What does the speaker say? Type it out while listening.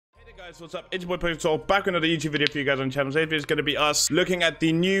Guys, what's up? It's your boy Pokestore back with another YouTube video for you guys on the channel. Today's video is going to be us looking at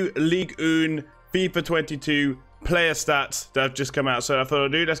the new Ligue 1 FIFA 22 player stats that have just come out. So I thought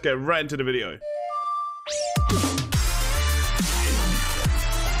I'd do, let's get right into the video.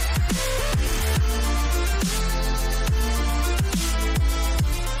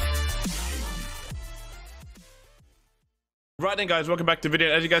 Right then guys, welcome back to the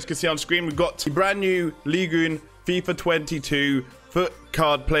video. As you guys can see on screen, we've got the brand new Ligue 1 FIFA 22 foot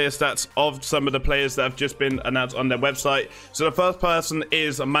card player stats of some of the players that have just been announced on their website. So the first person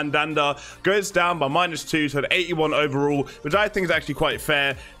is Mandanda, goes down by -2 to an 81 overall, which I think is actually quite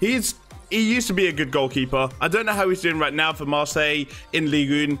fair. He used to be a good goalkeeper. I don't know how he's doing right now for Marseille in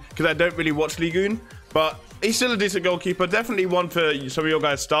Ligue 1 because I don't really watch Ligue 1, but he's still a decent goalkeeper. Definitely one for some of your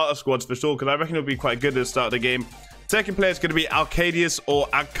guys' starter squads for sure, because I reckon he'll be quite good at the start of the game. Second player is going to be Arcadius or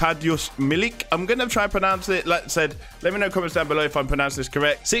Arkadiusz Milik. I'm going to try and pronounce it. Like I said, let me know in the comments down below if I'm pronouncing this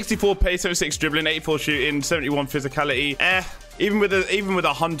correct. 64 pace, 76 dribbling, 84 shooting, 71 physicality. Even with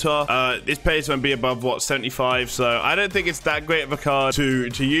a hunter, this pace won't be above, what, 75. So I don't think it's that great of a card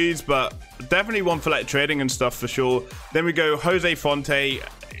to use, but definitely one for like trading and stuff for sure. Then we go Jose Fonte.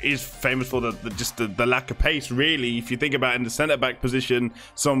 Is famous for the lack of pace, really. If you think about in the centre back position,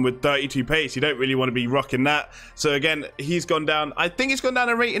 someone with 32 pace, you don't really want to be rocking that. So again, he's gone down. I think he's gone down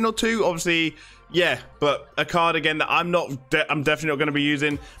a rating or two, obviously. Yeah, but a card again that I'm definitely not going to be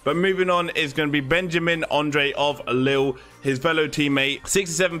using. But moving on is going to be Benjamin Andre of Lille, his fellow teammate.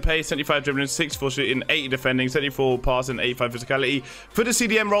 67 pace, 75 dribbling, 64 shooting, 80 defending, 74 passing, 85 physicality. For the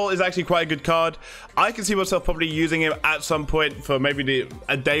CDM role, is actually quite a good card. I can see myself probably using him at some point for maybe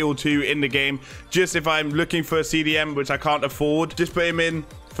a day or two in the game. Just if I'm looking for a CDM, which I can't afford, just put him in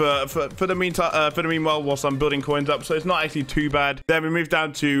for the meanwhile whilst I'm building coins up, so it's not actually too bad. Then we move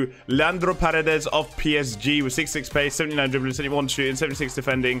down to Leandro Paredes of PSG with 66 pace, 79 dribbling, 71 shooting, 76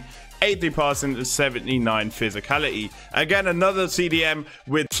 defending, 83 passing, and 79 physicality. Again, another CDM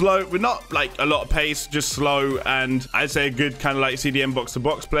with not like a lot of pace, just slow, and I'd say a good kind of like CDM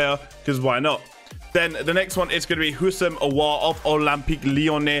box-to-box player, because why not? Then the next one is going to be Houssem Aouar of Olympique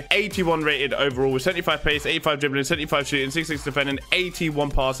Lyonnais, 81 rated overall with 75 pace, 85 dribbling, 75 shooting, 66 defending, 81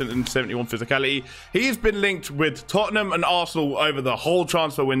 passing, and 71 physicality. He's been linked with Tottenham and Arsenal over the whole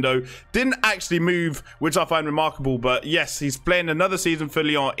transfer window. Didn't actually move, which I find remarkable, but yes, he's playing another season for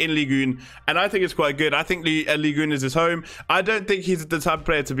Lyon in Ligue 1, and I think it's quite good. I think Ligue 1 is his home. I don't think he's the type of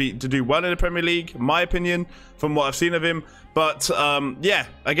player to do well in the Premier League, in my opinion, from what I've seen of him. But yeah,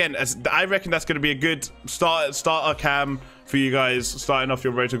 again, I reckon that's going to be a good starter cam for you guys starting off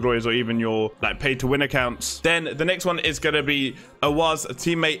your Road to Glories or even your like pay to win accounts. Then the next one is going to be Aouar's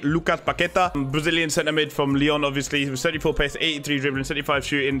teammate Lucas Paqueta, Brazilian centre mid from Lyon, obviously. He was 74 pace, 83 dribbling, 75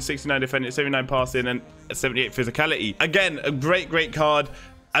 shooting, 69 defending, 79 passing, and 78 physicality. Again, a great card.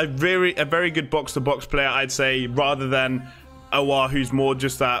 A very good box-to-box player, I'd say, rather than Aouar, who's more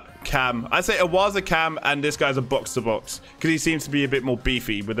just that cam. I'd say Aouar's a cam and this guy's a box-to-box because he seems to be a bit more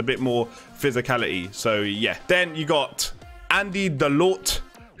beefy with a bit more physicality. So yeah. Then you got Andy Dalot,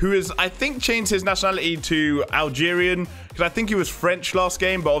 who is, I think, changed his nationality to Algerian, because I think he was French last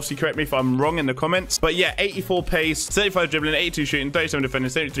game, but obviously correct me if I'm wrong in the comments. But yeah, 84 pace, 35 dribbling, 82 shooting, 37 defending,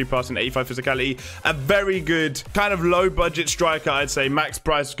 73 passing, 85 physicality. A very good kind of low budget striker, I'd say. Max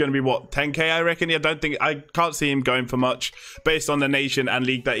price is going to be what, 10k, I reckon. I can't see him going for much based on the nation and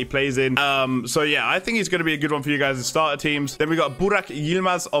league that he plays in. So yeah, I think he's going to be a good one for you guys as starter teams. Then we got Burak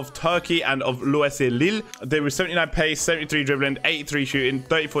Yilmaz of Turkey and of l'OSC Lille. They were 79 pace, 73 dribbling, 83 shooting,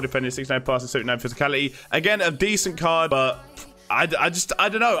 34 defending, 69 passing, 79 physicality. Again, a decent card, but I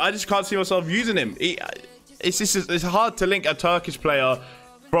don't know. I just can't see myself using him. It's hard to link a Turkish player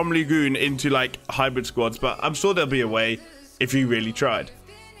from Ligue 1 into like hybrid squads, but I'm sure there'll be a way if you really tried.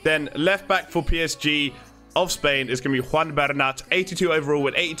 Then left back for PSG of Spain is going to be Juan Bernat, 82 overall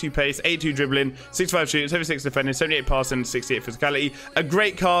with 82 pace, 82 dribbling, 65 shooting, 76 defending, 78 passing, 68 physicality. A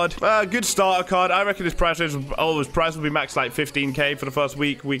great card, good starter card. I reckon his price will be max like 15k for the first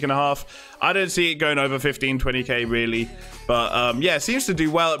week and a half. I don't see it going over 15, 20k really. But yeah, seems to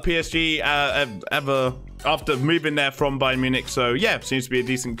do well at PSG after moving there from Bayern Munich. So yeah, seems to be a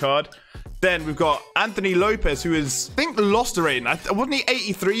decent card. Then we've got Anthony Lopez, who is, I think, lost a rating. Wasn't he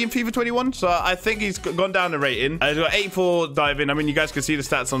 83 in FIFA 21? So I think he's gone down a rating. He's got 84 diving. I mean, you guys can see the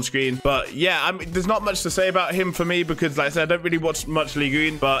stats on screen. But yeah, I mean, there's not much to say about him for me because, like I said, I don't really watch much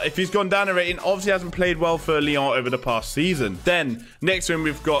Ligue 1. But if he's gone down a rating, obviously hasn't played well for Lyon over the past season. Then next one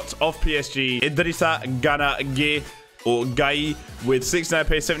we've got off PSG, Idrissa Gana Gueye, or Gueye, with 69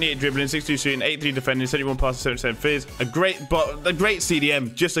 pace, 78 dribbling, 62 shooting, 83 defending, 71 passes, 77 fizz. A great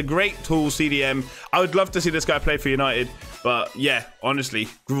CDM, just a great tool CDM. I would love to see this guy play for United. But yeah, honestly,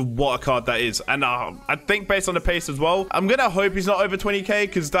 what a card that is. And I think based on the pace as well, I'm going to hope he's not over 20k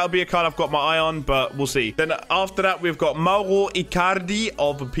because that'll be a card I've got my eye on, but we'll see. Then after that, we've got Mauro Icardi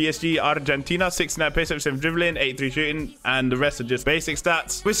of PSG Argentina, 69 pace, 77 dribbling, 83 shooting, and the rest are just basic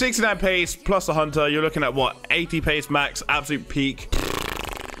stats. With 69 pace plus a hunter, you're looking at what? 80 pace max, absolute peak.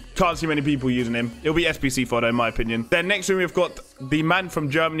 Can't see many people using him. It'll be SBC fodder in my opinion. Then next one we've got the man from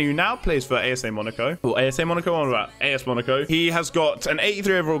Germany who now plays for ASA Monaco. Or ASA Monaco or what? AS Monaco. He has got an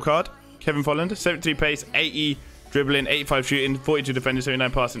 83 overall card. Kevin Folland, 73 pace, 80 dribbling, 85 shooting, 42 defending,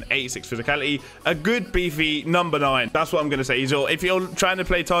 79 passing, 86 physicality. A good beefy number 9. That's what I'm going to say. If you're trying to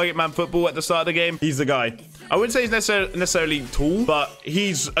play target man football at the start of the game, he's the guy. I wouldn't say he's necessarily tall, but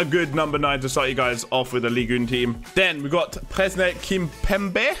he's a good number 9 to start you guys off with a Ligue 1 team. Then we've got Presnel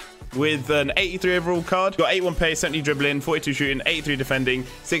Kimpembe with an 83 overall card. Got 81 pace, 70 dribbling, 42 shooting, 83 defending,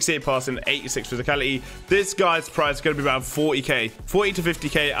 68 passing, 86 physicality. This guy's price is going to be around 40k. 40 to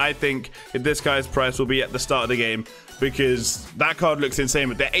 50k, I think this guy's price will be at the start of the game, because that card looks insane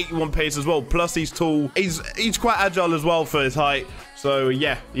with the 81 pace as well. Plus he's tall. He's quite agile as well for his height. So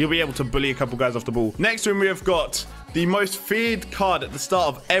yeah, you'll be able to bully a couple guys off the ball. Next one we have got the most feared card at the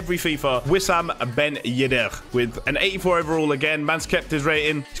start of every FIFA, Wissam Ben Yedder, with an 84 overall again. Man's kept his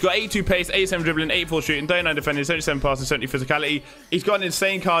rating. He's got 82 pace, 87 dribbling, 84 shooting, 39 defending, 77 passing, 70 physicality. He's got an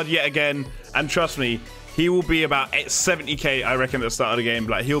insane card yet again, and trust me, he will be about 70k, I reckon, at the start of the game.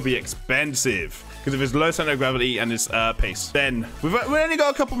 Like, he'll be expensive because of his low center of gravity and his pace. Then we've only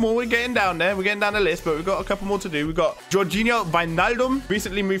got a couple more. We're getting down there. We're getting down the list, but we've got a couple more to do. We've got Jorginho Wijnaldum,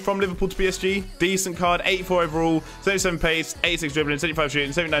 recently moved from Liverpool to PSG. Decent card, 84 overall, 77 pace, 86 dribbling, 75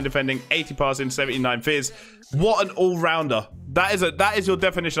 shooting, 79 defending, 80 passing, 79 fizz. What an all-rounder. That is your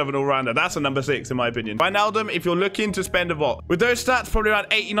definition of an all-rounder. That's a number 6 in my opinion. Wijnaldum, if you're looking to spend a what? With those stats, probably around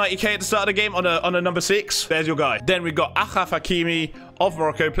 80, 90k at the start of the game on a number 6. There's your guy. Then we've got Achraf Hakimi of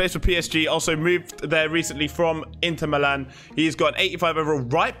Morocco, plays for PSG, also moved there recently from Inter Milan. He's got an 85 overall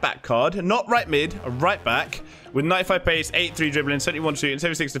right back card, not right mid, a right back, with 95 pace, 83 dribbling, 71 shooting,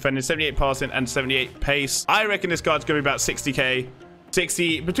 76 defending, 78 passing, and 78 pace. I reckon this card's going to be about 60k.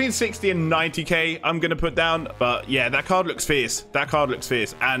 Between 60 and 90k, I'm going to put down. But yeah, that card looks fierce. That card looks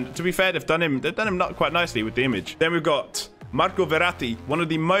fierce. And to be fair, they've done him not quite nicely with the image. Then we've got Marco Verratti, one of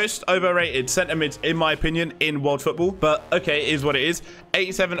the most overrated centre mids, in my opinion, in world football. But okay, it is what it is.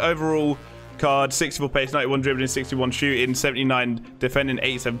 87 overall card, 64 pace, 91 dribbling, 61 shooting, 79 defending,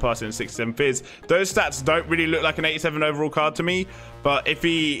 87 passing, and 67 fizz. Those stats don't really look like an 87 overall card to me, but if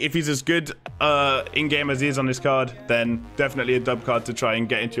he's as good in game as he is on this card, then definitely a dub card to try and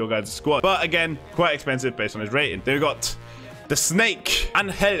get into your guys' squad. But again, quite expensive based on his rating. Then we got the Snake,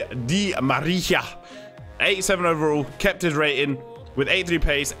 Angel Di Maria, 87 overall, kept his rating with 83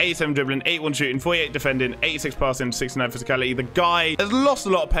 pace, 87 dribbling, 81 shooting, 48 defending, 86 passing, 69 physicality. The guy has lost a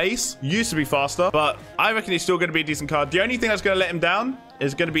lot of pace, used to be faster, but I reckon he's still going to be a decent card. The only thing that's going to let him down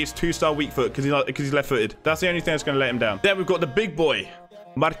is going to be his 2-star weak foot because he's left-footed. That's the only thing that's going to let him down. Then we've got the big boy,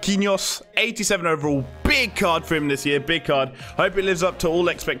 Marquinhos, 87 overall. Big card for him this year, big card. Hope it lives up to all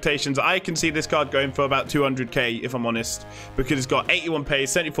expectations. I can see this card going for about 200k if I'm honest, because it's got 81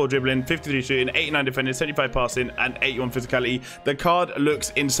 pace, 74 dribbling, 53 shooting, 89 defending, 75 passing, and 81 physicality. The card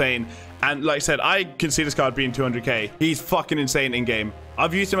looks insane, and like I said, I can see this card being 200k. He's fucking insane in game.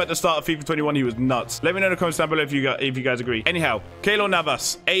 I've used him at the start of FIFA 21. He was nuts. Let me know in the comments down below if you guys agree. Anyhow, Keylor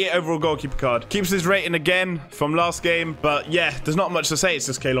Navas, 88 overall goalkeeper card. Keeps his rating again from last game. But yeah, there's not much to say. It's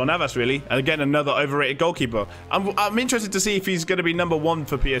just Keylor Navas, really. And again, another overrated goalkeeper. I'm interested to see if he's going to be number 1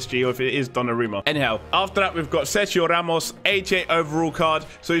 for PSG or if it is Donnarumma. Anyhow, after that, we've got Sergio Ramos, 88 overall card.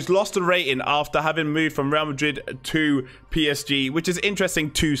 So he's lost the rating after having moved from Real Madrid to PSG, which is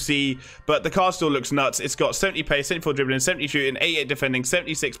interesting to see. But the card still looks nuts. It's got 70 pace, 74 dribbling, 70 shooting, 88 defending,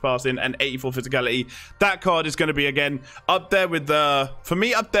 76 passing, and 84 physicality. That card is going to be, again, up there with for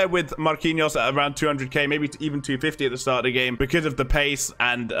me, up there with Marquinhos at around 200k, maybe even 250 at the start of the game, because of the pace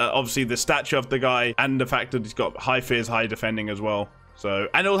and obviously the stature of the guy and the fact that he's got high fizz, high defending as well. So,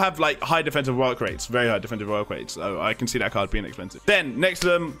 and it'll have like high defensive work rates, very high defensive work rates. So I can see that card being expensive. Then next to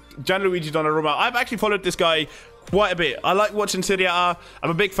them, Gianluigi Donnarumma. I've actually followed this guy quite a bit. I like watching Serie A. I'm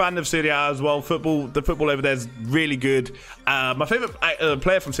a big fan of Serie A as well. The football over there is really good. My favorite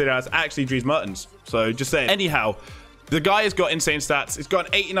player from Serie A is actually Dries Mertens. So just saying. Anyhow, the guy has got insane stats. He's got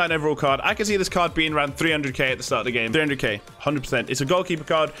an 89 overall card. I can see this card being around 300k at the start of the game. 300k, 100%. It's a goalkeeper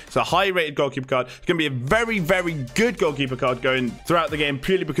card. It's a high-rated goalkeeper card. It's going to be a very, very good goalkeeper card going throughout the game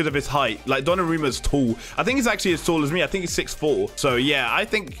purely because of his height. Like, Donnarumma's tall. I think he's actually as tall as me. I think he's 6'4". So, yeah, I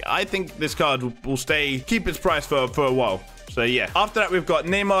think this card will keep its price for a while. So yeah. After that, we've got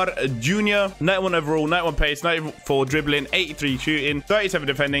Neymar Jr. 91 overall, 91 pace, 94 dribbling, 83 shooting, 37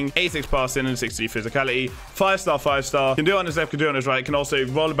 defending, 86 passing, and 63 physicality. 5-star, 5-star. Can do it on his left, can do it on his right. Can also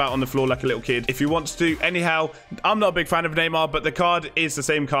roll about on the floor like a little kid if he wants to. Anyhow, I'm not a big fan of Neymar, but the card is the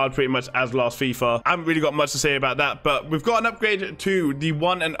same card pretty much as last FIFA. I haven't really got much to say about that, but we've got an upgrade to the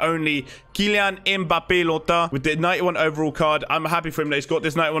one and only Kylian Mbappe Lota with the 91 overall card. I'm happy for him that he's got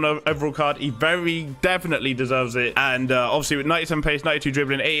this 91 overall card. He very definitely deserves it. And obviously with 97 pace, 92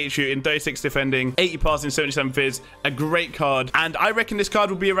 dribbling, 88 shooting, 36 defending, 80 passing, 77 fizz, a great card. And I reckon this card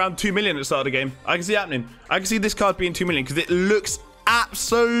will be around 2 million at the start of the game. I can see it happening. I can see this card being 2 million because it looks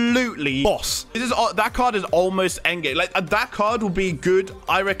absolutely boss. That card is almost endgame. Like that card will be good,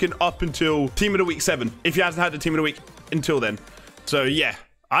 I reckon, up until Team of the Week 7 if he hasn't had the Team of the Week until then. So yeah,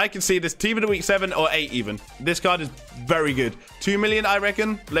 I can see this Team of the Week 7 or 8 even. This card is very good. 2 million, I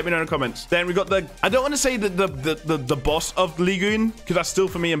reckon. Let me know in the comments. Then we got the, I don't want to say the boss of Ligue 1 because that's still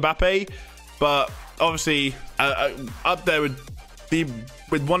for me Mbappe, but obviously up there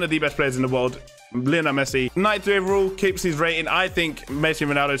with one of the best players in the world, Lionel Messi. 93 overall, keeps his rating. I think Messi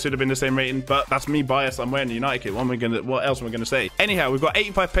and Ronaldo should have been the same rating, but that's me biased. I'm wearing the United kit. What else am I gonna say? Anyhow, we've got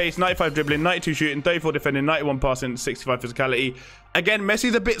 85 pace, 95 dribbling, 92 shooting, 34 defending, 91 passing, 65 physicality. Again,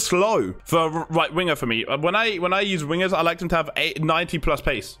 Messi's a bit slow for right winger for me. When I use wingers, I like them to have 90 plus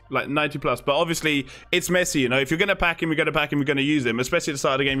pace, like 90 plus. But obviously, it's Messi. You know, if you're gonna pack him, you're gonna pack him. You're gonna use him, especially at the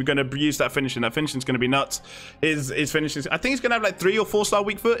start of the game. You're gonna use that finishing. That finishing's gonna be nuts. His finishing. I think he's gonna have like 3 or 4-star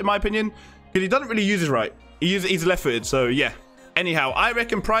weak foot, in my opinion. Because he doesn't really use his right. He's left-footed, so yeah. Anyhow, I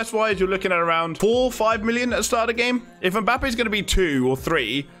reckon price-wise, you're looking at around 4 or 5 million at the start of the game. If Mbappe's going to be 2 or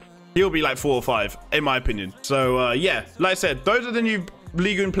 3, he'll be like 4 or 5, in my opinion. So, yeah, like I said, those are the new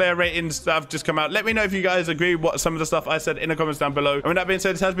Ligue 1 player ratings that have just come out. Let me know if you guys agree with some of the stuff I said in the comments down below. And with that being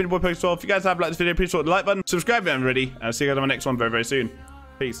said, this has been your boy Post12. If you guys have liked this video, please hit the like button, subscribe if you haven't already, and I'll see you guys on my next one very, very soon.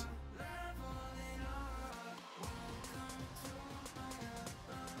 Peace.